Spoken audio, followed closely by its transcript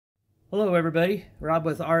Hello everybody, Rob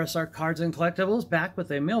with RSR Cards and Collectibles, back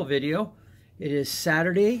with a mail video. It is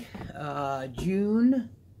Saturday, June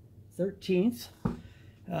 13th.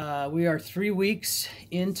 We are 3 weeks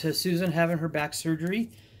into Susan having her back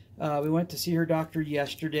surgery. We went to see her doctor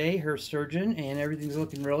yesterday, her surgeon, and everything's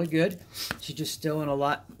looking really good. She's just still in a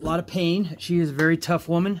lot of pain. She is a very tough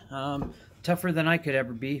woman, tougher than I could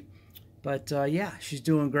ever be. But yeah, she's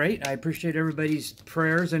doing great. I appreciate everybody's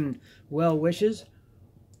prayers and well wishes.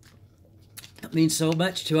 It means so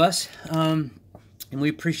much to us, and we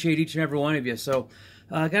appreciate each and every one of you. So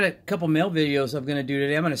I got a couple mail videos I'm going to do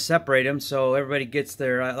today. I'm going to separate them so everybody gets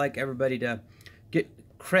their, I like everybody to get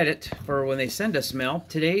credit for when they send us mail.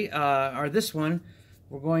 Today, or this one,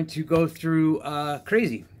 we're going to go through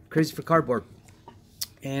Krazy4kardboard.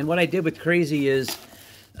 And what I did with Krazy is,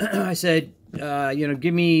 I said, you know,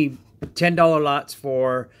 give me $10 lots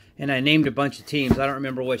for, and I named a bunch of teams. I don't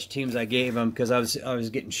remember which teams I gave them because I was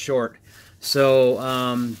getting short. So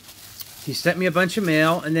he sent me a bunch of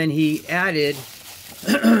mail, and then he added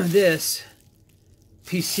this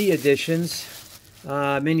PC editions.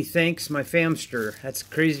 Many thanks, my famster. That's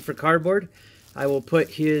Krazy4kardboard. I will put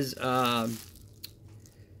his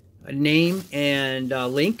name and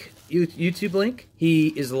link, YouTube link. He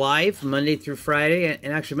is live Monday through Friday,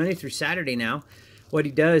 and actually Monday through Saturday now. What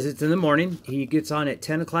he does, it's in the morning. He gets on at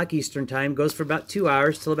 10 o'clock Eastern time, goes for about 2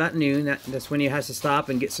 hours till about noon. That's when he has to stop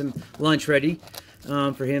and get some lunch ready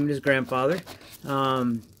for him and his grandfather.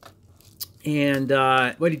 What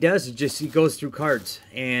he does is just he goes through cards.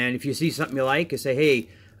 And if you see something you like, you say, hey,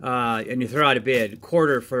 and you throw out a bid,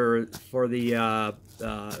 quarter for the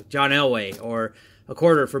John Elway, or a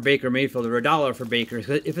quarter for Baker Mayfield, or $1 for Baker.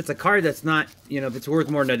 If it's a card that's not, you know, if it's worth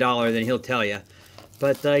more than $1, then he'll tell you.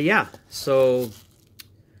 But yeah, so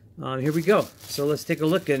here we go. So let's take a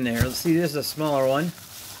look in there. Let's see, this is a smaller one.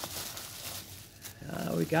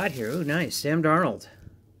 We got here. Oh, nice. Sam Darnold.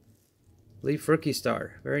 Leaf Rookie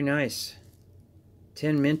Star. Very nice.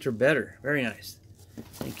 10 mint or better. Very nice.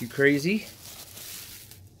 Thank you, Krazy.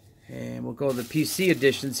 And we'll go to the PC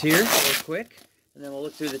editions here real quick. And then we'll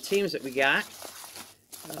look through the teams that we got.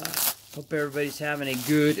 Hope everybody's having a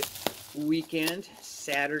good weekend.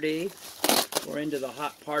 Saturday. We're into the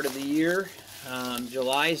hot part of the year.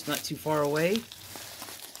 July is not too far away.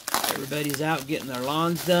 Everybody's out getting their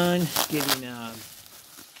lawns done, getting their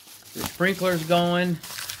sprinklers going.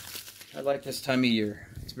 I like this time of year.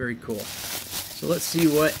 It's very cool. So let's see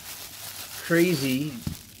what Krazy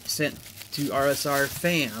sent to RSR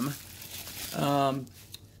fam.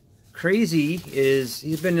 Krazy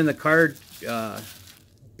he's been in the card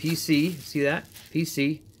PC. See that?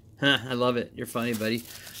 PC. Huh, I love it. You're funny, buddy.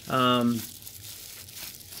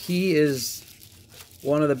 He is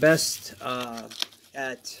one of the best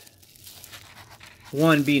at,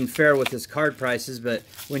 one, being fair with his card prices, but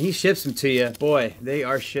when he ships them to you, boy, they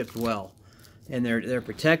are shipped well, and they're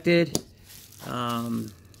protected.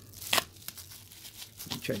 I'm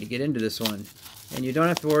trying to get into this one, and you don't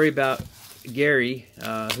have to worry about Gary,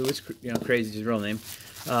 who is, you know, Krazy's real name.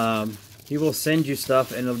 He will send you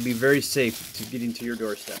stuff, and it'll be very safe to get into your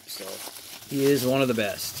doorstep. So he is one of the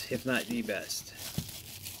best, if not the best.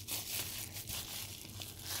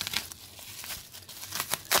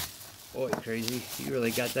 Boy, Krazy, you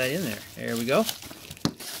really got that in there. There we go.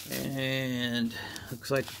 And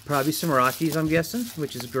looks like probably some Rockies, I'm guessing,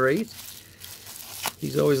 which is great.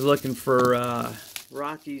 He's always looking for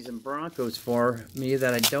Rockies and Broncos for me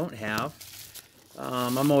that I don't have.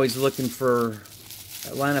 I'm always looking for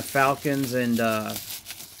Atlanta Falcons and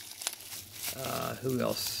who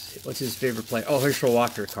else? What's his favorite player? Oh, Herschel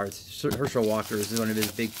Walker cards. Herschel Walker is one of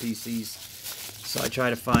his big PCs. So I try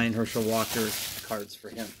to find Herschel Walker cards for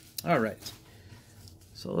him. All right,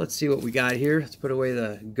 so let's see what we got here. Let's put away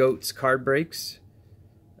the GOAT's card breaks.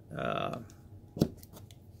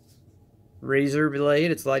 Razor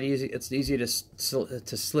blade. It's a lot easy. It's easy to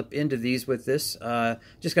slip into these with this.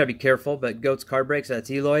 Just gotta be careful. But GOAT's card breaks.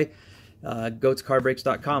 That's Eloy.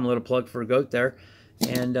 GOAT'scardbreaks.com. A little plug for GOAT there.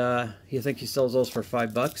 And you think he sells those for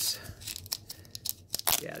 $5?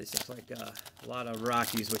 Yeah, this looks like a lot of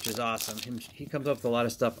Rockies, which is awesome. He comes up with a lot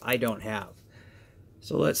of stuff I don't have.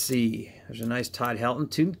 So let's see. There's a nice Todd Helton.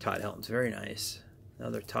 Two Todd Heltons. Very nice.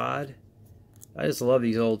 Another Todd. I just love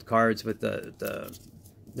these old cards with the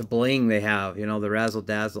bling they have. You know, the razzle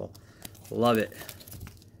dazzle. Love it.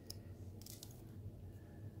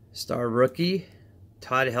 Star Rookie.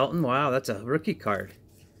 Todd Helton. Wow, that's a rookie card.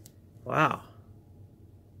 Wow.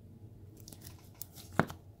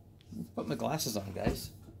 Let's put my glasses on, guys.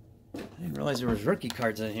 I didn't realize there was rookie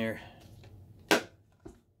cards in here.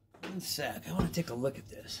 One sec. I want to take a look at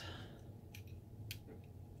this.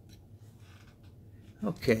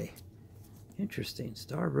 Okay. Interesting.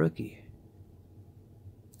 Star rookie.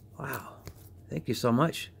 Wow. Thank you so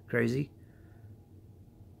much, Krazy.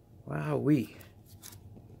 Wowee.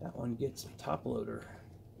 That one gets a top loader.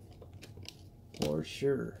 For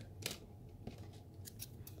sure.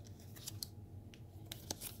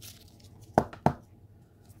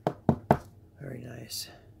 Very nice.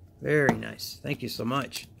 Very nice. Thank you so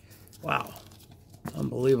much. Wow.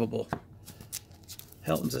 Unbelievable.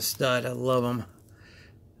 Helton's a stud. I love him.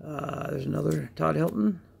 There's another Todd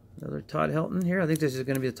Helton. Another Todd Helton here. I think this is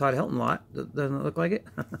going to be the Todd Helton lot. Doesn't it look like it?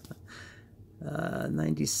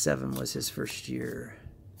 97 was his first year.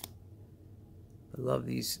 I love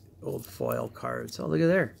these old foil cards. Oh, look at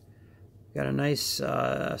there. Got a nice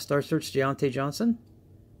Star Search Deontay Johnson.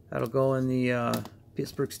 That'll go in the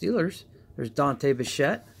Pittsburgh Steelers. There's Dante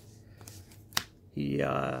Bichette.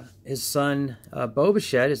 His son Bo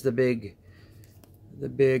Bichette is the big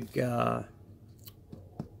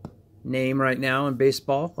name right now in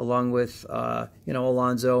baseball, along with you know,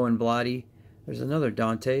 Alonzo and Blotty. There's another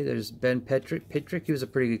Dante. There's Ben Petrick. He was a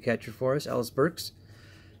pretty good catcher for us. Ellis Burks.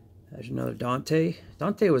 There's another Dante.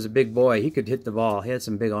 Dante was a big boy. He could hit the ball. He had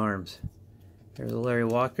some big arms. There's a Larry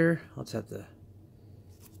Walker. Let's have to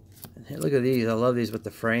look at these. I love these with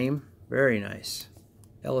the frame. Very nice.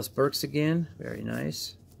 Ellis Burks again. Very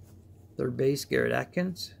nice. Third base, Garrett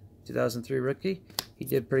Atkins, 2003 rookie. He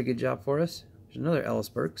did a pretty good job for us. There's another Ellis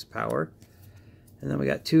Burks, power. And then we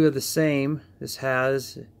got two of the same. This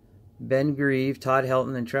has Ben Grieve, Todd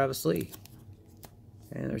Helton, and Travis Lee.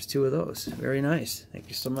 And there's two of those. Very nice. Thank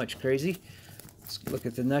you so much, Krazy. Let's look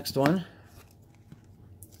at the next one.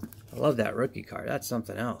 I love that rookie card. That's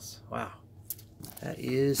something else. Wow. That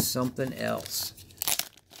is something else.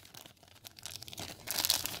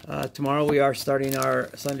 Tomorrow we are starting our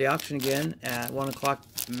Sunday auction again at 1 o'clock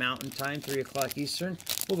Mountain Time, 3 o'clock Eastern.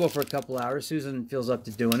 We'll go for a couple hours. Susan feels up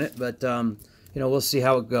to doing it, but you know, we'll see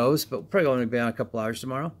how it goes. But we'll probably only be on a couple hours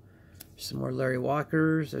tomorrow. Some more Larry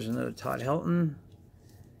Walkers. There's another Todd Helton.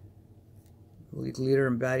 League leader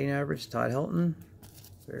in batting average, Todd Helton.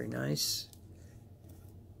 Very nice.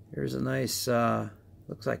 Here's a nice,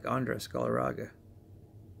 looks like Andres Galarraga.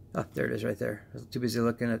 Oh, there it is right there. I was too busy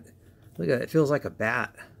looking at, look at it. It feels like a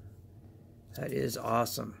bat. That is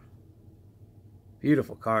awesome.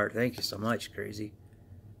 Beautiful card. Thank you so much, Krazy.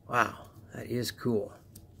 Wow, that is cool.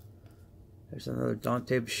 There's another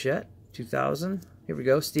Dante Bichette, 2000. Here we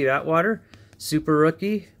go, Steve Atwater, super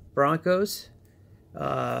rookie, Broncos.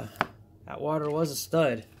 Atwater was a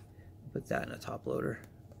stud. Put that in a top loader.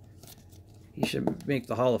 He should make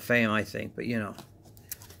the Hall of Fame, I think. But, you know,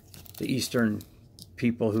 the Eastern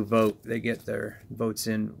people who vote, they get their votes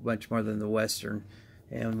in much more than the Western.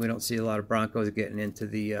 And we don't see a lot of Broncos getting into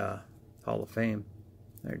the Hall of Fame.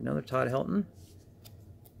 There's another Todd Helton.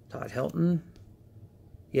 Todd Helton.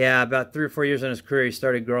 Yeah, about 3 or 4 years in his career, he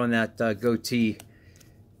started growing that goatee.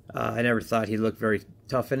 I never thought he looked very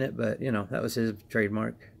tough in it, but, you know, that was his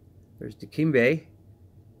trademark. There's Dikembe.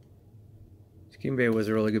 Dikembe was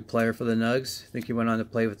a really good player for the Nugs. I think he went on to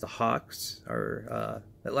play with the Hawks, or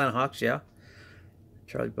Atlanta Hawks, yeah.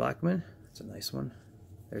 Charlie Blackmon. That's a nice one.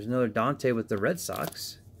 There's another Dante with the Red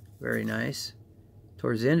Sox. Very nice.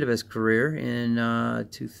 Towards the end of his career in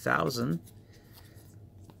 2000.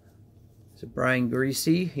 So Brian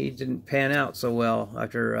Greasy. He didn't pan out so well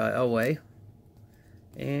after Elway.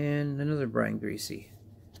 And another Brian Greasy.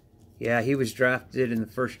 Yeah, he was drafted in the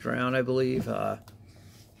first round, I believe.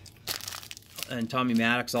 And Tommy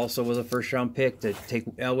Maddox also was a first-round pick to take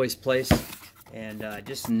Elway's place. And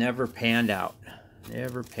just never panned out.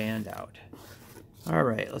 Never panned out. All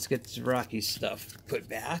right, let's get this Rocky stuff put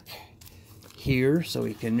back here so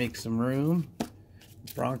we can make some room.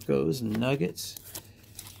 Broncos and Nuggets.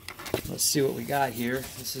 Let's see what we got here.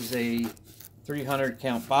 This is a 300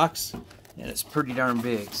 count box, and it's pretty darn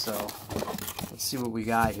big. So let's see what we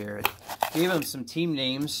got here. I gave them some team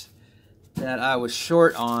names that I was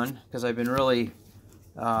short on because I've been really,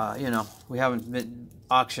 you know, we haven't been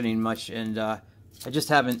auctioning much, and I just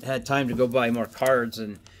haven't had time to go buy more cards,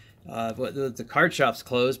 and the card shop's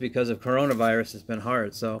closed because of coronavirus. It's been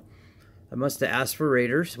hard, so I must have asked for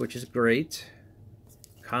Raiders, which is great.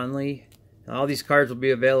 Conley. And all these cards will be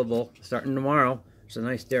available starting tomorrow. There's a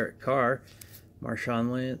nice Derek Carr, Marshawn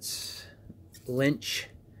Lynch,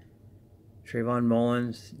 Trayvon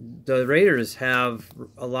Mullins. The Raiders have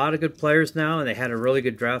a lot of good players now, and they had a really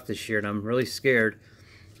good draft this year, and I'm really scared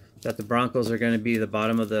that the Broncos are going to be the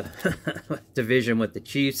bottom of the division with the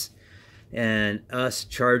Chiefs and us,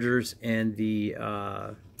 Chargers, and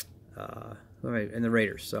the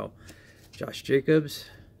Raiders. So Josh Jacobs,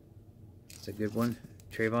 that's a good one.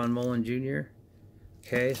 Trayvon Mullen Jr.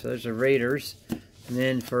 Okay, so there's the Raiders. And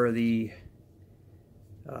then for the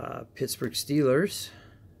Pittsburgh Steelers,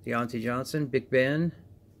 Deontay Johnson, Big Ben,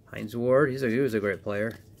 Hines Ward. He was a great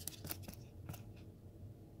player.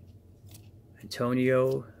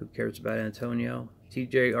 Antonio, who cares about Antonio?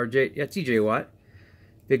 TJ Watt.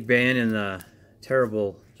 Big Ben in the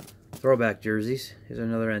terrible throwback jerseys. Here's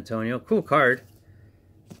another Antonio. Cool card.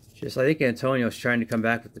 I think Antonio's trying to come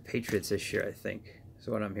back with the Patriots this year, I think. That's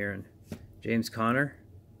what I'm hearing. James Conner.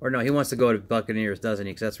 Or no, he wants to go to Buccaneers, doesn't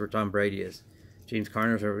he? Because that's where Tom Brady is. James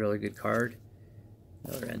Conner's a really good card.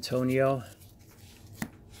 Another Antonio.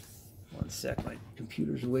 One sec, my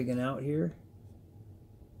computer's wigging out here.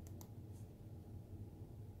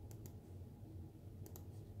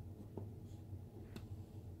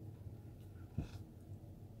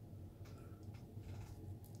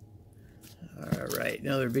 All right,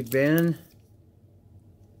 another Big Ben.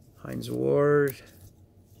 Hines Ward.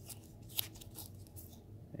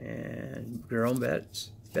 And Jerome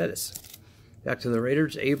Bettis. Back to the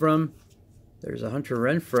Raiders. Abram. There's a Hunter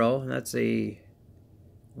Renfrow, and that's a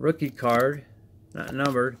rookie card, not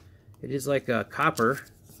numbered. It is like a copper.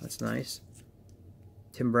 That's nice.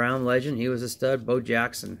 Tim Brown, legend. He was a stud. Bo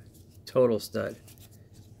Jackson, total stud.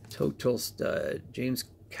 Total stud. James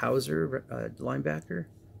Cowser, linebacker.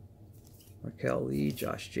 Markel Lee,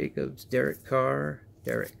 Josh Jacobs, Derek Carr.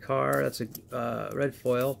 That's a red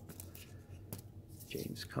foil.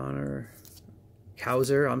 James Conner.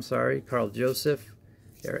 Cowser, I'm sorry. Carl Joseph.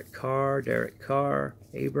 Derek Carr.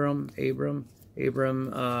 Abram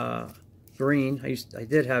Green. I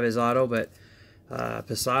did have his auto, but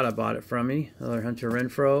Posada bought it from me. Another Hunter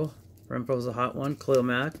Renfrow. Renfro's a hot one. Khalil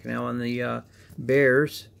Mack now on the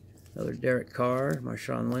Bears. Another Derek Carr.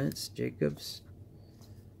 Marshawn Lynch. Jacobs.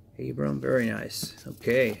 Abram, very nice.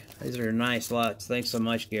 Okay, these are nice lots. Thanks so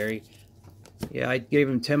much, Gary. Yeah, I gave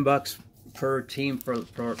him $10 per team for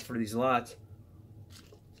these lots,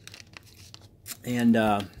 and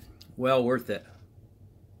well worth it.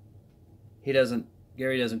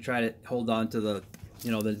 Gary doesn't try to hold on to the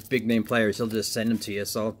the big name players. He'll just send them to you.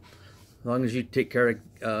 So as long as you take care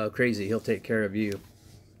of Krazy, he'll take care of you.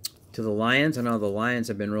 To the Lions, I know the Lions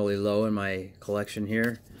have been really low in my collection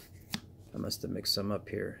here. I must have mixed some up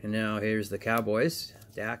here. And now here's the Cowboys.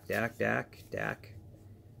 Dak.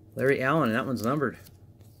 Larry Allen, that one's numbered.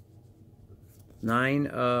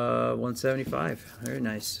 9/175. Very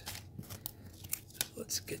nice.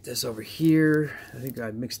 Let's get this over here. I think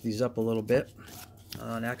I mixed these up a little bit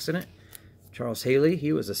on accident. Charles Haley,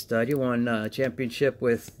 he was a stud. He won a championship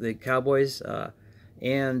with the Cowboys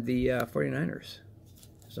and the 49ers.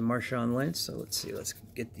 So Marshawn Lynch. So let's see. Let's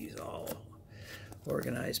get these all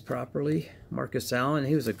organized properly. Marcus Allen,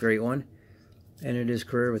 he was a great one. Ended his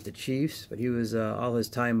career with the Chiefs, but he was most of his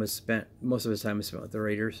time was spent with the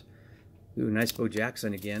Raiders. Ooh, nice Bo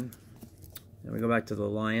Jackson again. Then we go back to the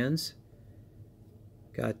Lions.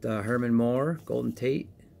 Got Herman Moore, Golden Tate,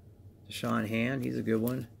 Deshaun Hand, he's a good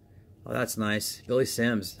one. Oh, that's nice. Billy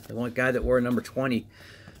Sims, the one guy that wore number 20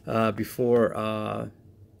 before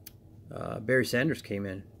Barry Sanders came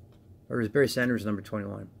in. Or was Barry Sanders number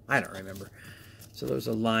 21? I don't remember. So those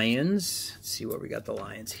are Lions. Let's see what we got the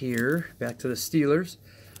Lions here. Back to the Steelers.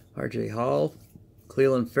 R.J. Hall,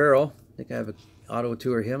 Cleveland Farrell. I think I have an auto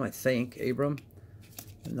tour of him, I think. Abram.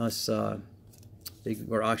 Unless they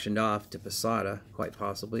were auctioned off to Posada, quite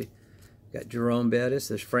possibly. Got Jerome Bettis.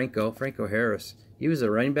 There's Franco Harris. He was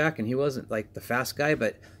a running back, and he wasn't like the fast guy,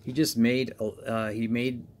 but he just made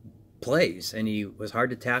plays, and he was hard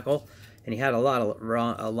to tackle, and he had a lot of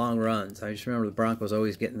long runs. I just remember the Broncos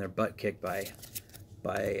always getting their butt kicked by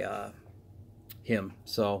him.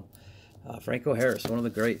 So Franco Harris, one of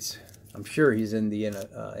the greats. I'm sure he's in the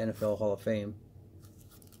NFL Hall of Fame.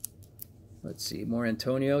 Let's see, more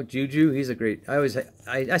Antonio. Juju, he's a great.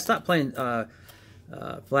 I stopped playing not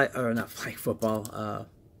flag football.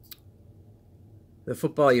 The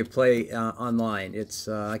football you play online. It's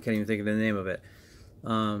I can't even think of the name of it.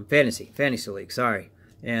 Fantasy league. Sorry.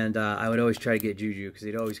 And I would always try to get Juju because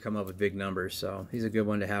he'd always come up with big numbers. So he's a good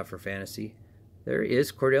one to have for fantasy. There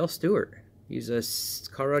is Cordell Stewart. He's a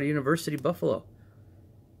Colorado University Buffalo.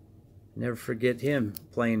 Never forget him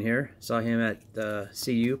playing here. Saw him at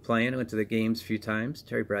CU playing. I went to the games a few times.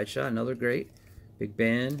 Terry Bradshaw, another great. Big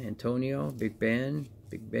Ben, Antonio, Big Ben.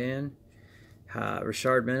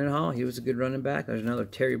 Rashard Mendenhall, he was a good running back. There's another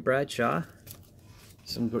Terry Bradshaw.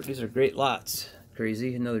 These are great lots.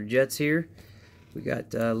 Crazy. Another Jets here. We got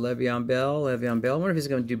Le'Veon Bell. I wonder if he's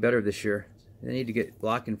going to do better this year. They need to get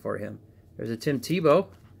blocking for him. There's a Tim Tebow.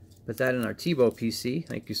 Put that in our Tebow PC.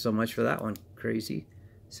 Thank you so much for that one. Crazy.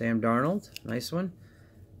 Sam Darnold. Nice one.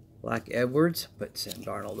 Black Edwards. Put Sam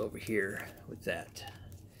Darnold over here with that.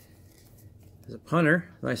 There's a punter,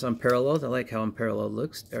 nice unparalleled. I like how unparalleled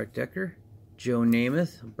looks. Eric Decker, Joe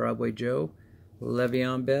Namath, Broadway Joe,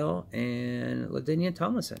 Le'Veon Bell, and LaDainian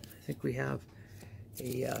Tomlinson. I think we have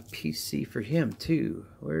a PC for him too.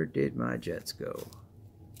 Where did my Jets go?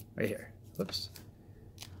 Right here. Whoops.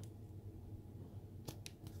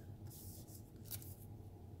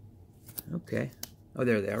 Okay. Oh,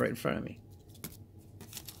 there they are, right in front of me.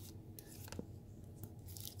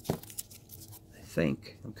 I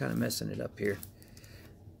think I'm kind of messing it up here.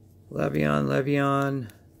 Le'Veon,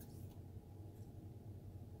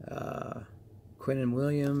 Quinnen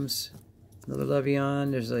Williams, another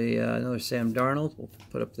Le'Veon. There's another Sam Darnold. We'll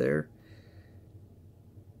put up there.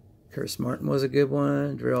 Curtis Martin was a good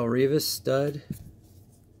one. Darrelle Revis, stud.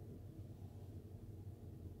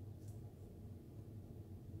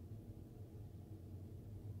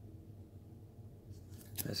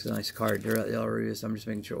 That's a nice card, Darrelle Revis. I'm just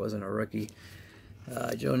making sure it wasn't a rookie.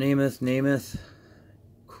 Joe Namath,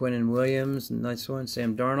 Quinnen Williams, nice one.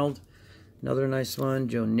 Sam Darnold, another nice one.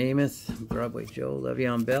 Joe Namath, Broadway Joe,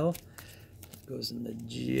 Le'Veon Bell. Goes in the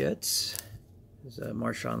Jets. There's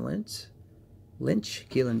Marshawn Lynch,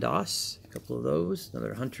 Keelan Doss, a couple of those.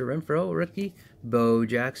 Another Hunter Renfrow, rookie. Bo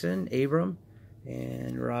Jackson, Abram,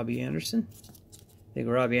 and Robbie Anderson. I think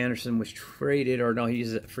Robbie Anderson was traded, or no,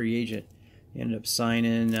 he's a free agent. He ended up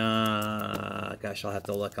signing, gosh, I'll have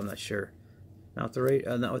to look, I'm not sure. Not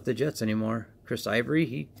with the Jets anymore. Chris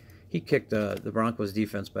Ivory, he kicked the Broncos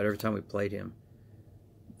defense butt every time we played him.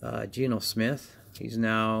 Geno Smith, he's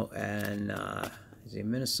now in, is he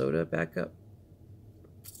Minnesota backup?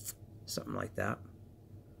 Something like that.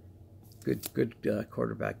 Good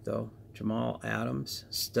quarterback though. Jamal Adams,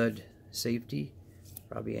 stud safety.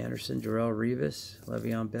 Robbie Anderson, Darrelle Revis,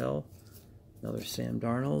 Le'Veon Bell, another Sam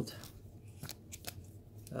Darnold.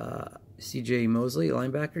 C.J. Mosley,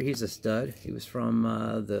 linebacker, he's a stud. He was from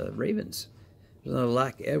the Ravens. There's another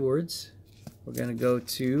Lack Edwards. We're going to go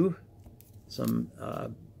to some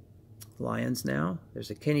Lions now.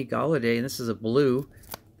 There's a Kenny Golladay, and this is a blue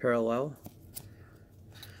parallel.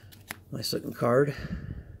 Nice looking card.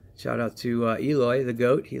 Shout out to Eloy, the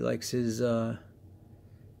GOAT. He likes his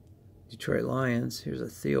Detroit Lions. Here's a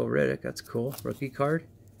Theo Riddick. That's cool. Rookie card.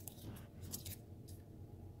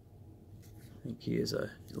 I think he is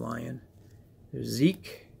a Lion. There's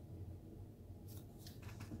Zeke.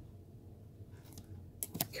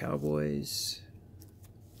 Cowboys.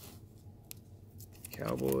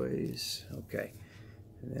 Okay.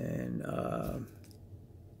 And then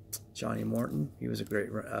Johnny Morton. He was a great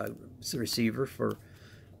receiver for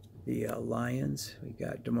the Lions. We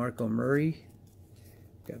got DeMarco Murray.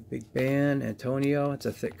 Got Big Ben, Antonio. It's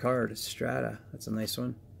a thick card. It's Strata. That's a nice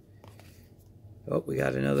one. Oh, we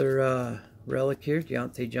got another relic here.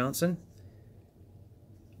 Deontay Johnson.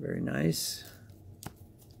 Very nice.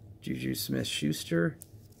 Juju Smith-Schuster.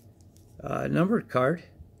 Numbered card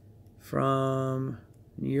from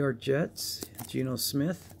New York Jets. Geno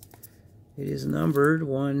Smith. It is numbered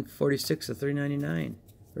 146 of 399.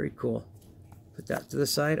 Very cool. Put that to the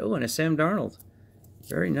side. Oh, and a Sam Darnold.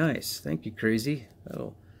 Very nice. Thank you, Krazy.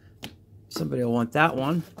 Somebody will want that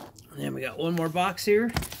one. And then we got one more box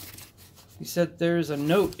here. He said there's a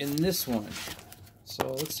note in this one. So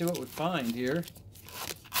let's see what we find here.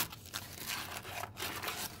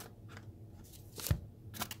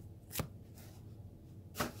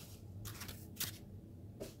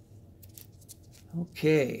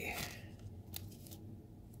 Okay.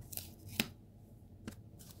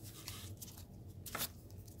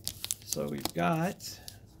 So we've got,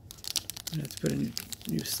 let's put a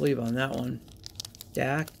new sleeve on that one.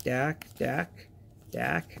 Dak,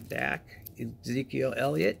 Ezekiel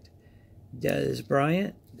Elliott, Dez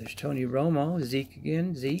Bryant, there's Tony Romo, Zeke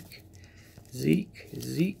again, Zeke,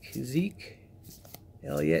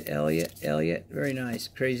 Elliott, very nice,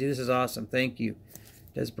 Krazy, this is awesome, thank you.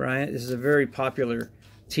 Dez Bryant, this is a very popular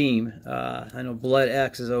team. I know Blood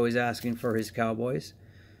X is always asking for his Cowboys.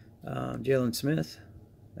 Jalen Smith,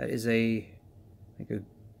 that is I think a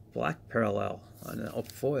black parallel on an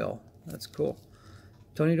foil, that's cool.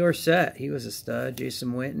 Tony Dorsett, he was a stud.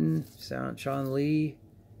 Jason Witten, Sean Lee.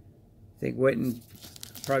 I think Witten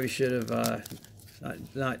probably should have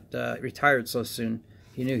not retired so soon.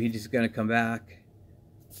 He knew he was going to come back.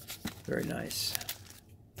 Very nice.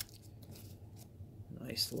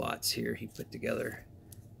 Nice lots here he put together.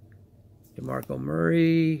 DeMarco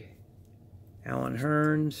Murray, Alan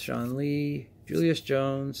Hearns, Sean Lee, Julius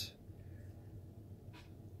Jones.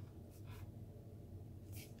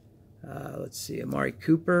 Let's see, Amari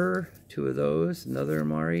Cooper, two of those. Another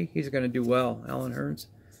Amari. He's going to do well, Alan Hearns,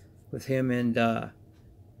 with him and who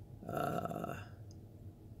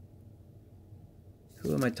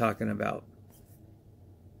am I talking about?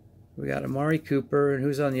 We got Amari Cooper, and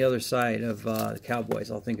who's on the other side of the Cowboys?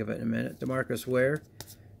 I'll think of it in a minute. DeMarcus Ware.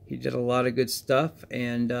 He did a lot of good stuff,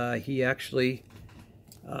 and he actually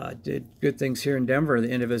did good things here in Denver at the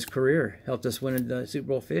end of his career. Helped us win the Super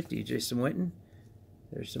Bowl 50. Jason Witten.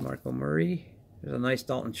 There's DeMarco Murray. There's a nice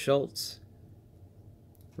Dalton Schultz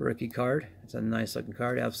rookie card. It's a nice looking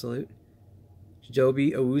card, absolute.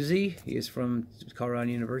 Joby Awuzie. He is from Colorado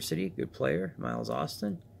University. Good player. Miles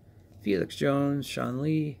Austin. Felix Jones. Sean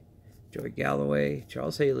Lee. Joey Galloway.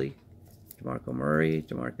 Charles Haley. DeMarco Murray.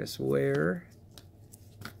 DeMarcus Ware.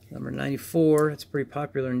 Number 94. It's pretty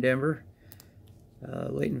popular in Denver.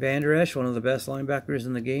 Leighton Vander Esch, one of the best linebackers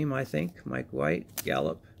in the game, I think. Mike White.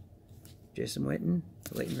 Gallup. Jason Witten.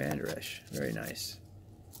 Leighton Vander Esch. Very nice.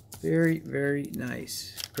 Very, very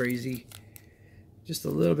nice. Krazy. Just a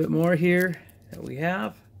little bit more here that we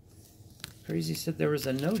have. Krazy said there was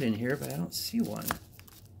a note in here, but I don't see one.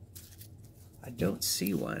 I don't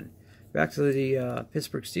see one. Back to the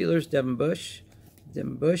Pittsburgh Steelers. Devin Bush.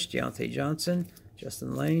 Deontay Johnson.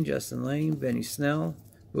 Justin Lane. Benny Snell.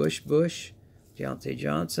 Bush. Deontay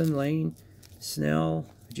Johnson. Lane. Snell.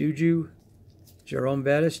 Juju. Jerome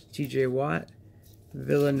Bettis. TJ Watt.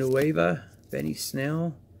 Villanueva. Benny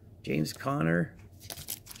Snell. James Conner.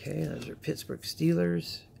 Okay, those are Pittsburgh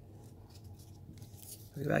Steelers.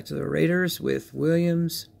 We go back to the Raiders with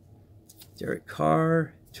Williams, Derek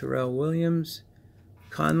Carr, Terrell Williams,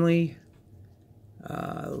 Conley,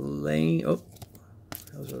 Lane. Oh,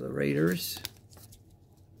 those are the Raiders.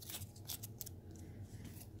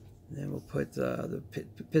 Then we'll put the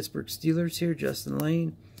Pittsburgh Steelers here. Justin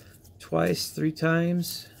Lane, twice, 3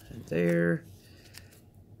 times. Right there.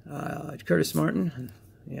 Curtis Martin.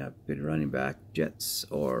 Yeah, good running back. Jets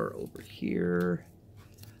are over here.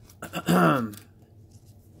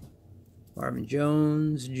 Marvin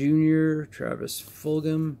Jones Jr., Travis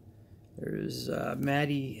Fulgham. There's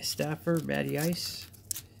Matty Ice.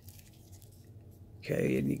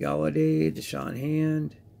 Okay, Andy Galladay, Deshaun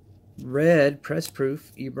Hand. Red, press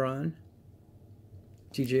proof, Ebron.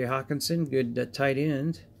 TJ Hawkinson, good tight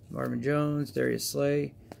end. Marvin Jones, Darius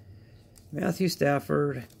Slay. Matthew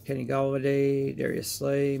Stafford, Kenny Galladay, Darius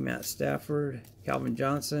Slay, Matt Stafford, Calvin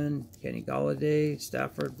Johnson, Kenny Galladay,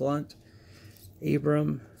 Stafford, Blunt,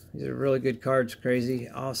 Abram. These are really good cards, Krazy.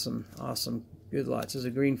 Awesome, awesome. Good lots. There's a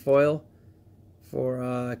green foil for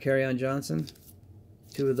Kerryon Johnson.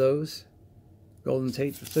 2 of those. Golden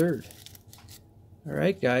Tate III. All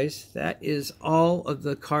right, guys. That is all of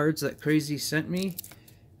the cards that Krazy sent me.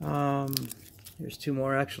 Here's 2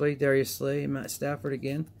 more, actually. Darius Slay and Matt Stafford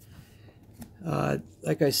again.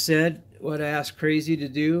 Like I said, what I asked Krazy to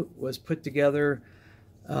do was put together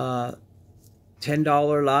 $10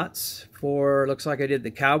 lots for, looks like I did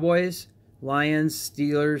the Cowboys, Lions,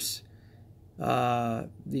 Steelers,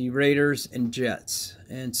 the Raiders, and Jets.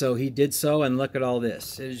 And so he did so, and look at all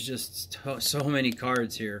this. There's just so many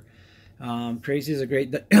cards here. Krazy's a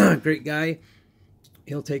great guy.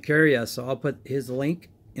 He'll take care of you. So I'll put his link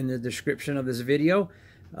in the description of this video.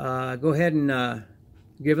 Go ahead and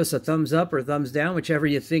give us a thumbs up or thumbs down, whichever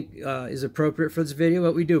you think is appropriate for this video.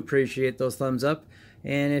 But we do appreciate those thumbs up.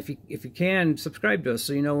 And if you can, subscribe to us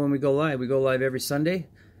so you know when we go live. We go live every Sunday,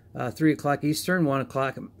 3 o'clock Eastern, 1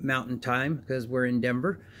 o'clock Mountain Time, because we're in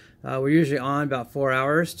Denver. We're usually on about 4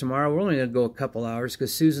 hours. Tomorrow we're only going to go a couple hours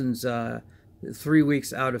because Susan's 3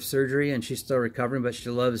 weeks out of surgery and she's still recovering, but she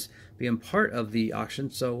loves being part of the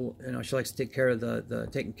auction. So you know she likes to take care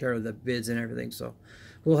of taking care of the bids and everything. So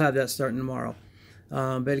we'll have that starting tomorrow.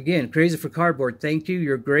 But again, Krazy4kardboard, thank you.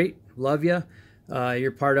 You're great. Love you.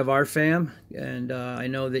 You're part of our fam, and I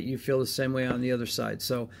know that you feel the same way on the other side.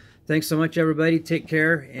 So thanks so much, everybody. Take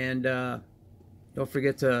care, and don't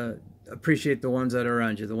forget to appreciate the ones that are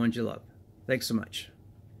around you, the ones you love. Thanks so much.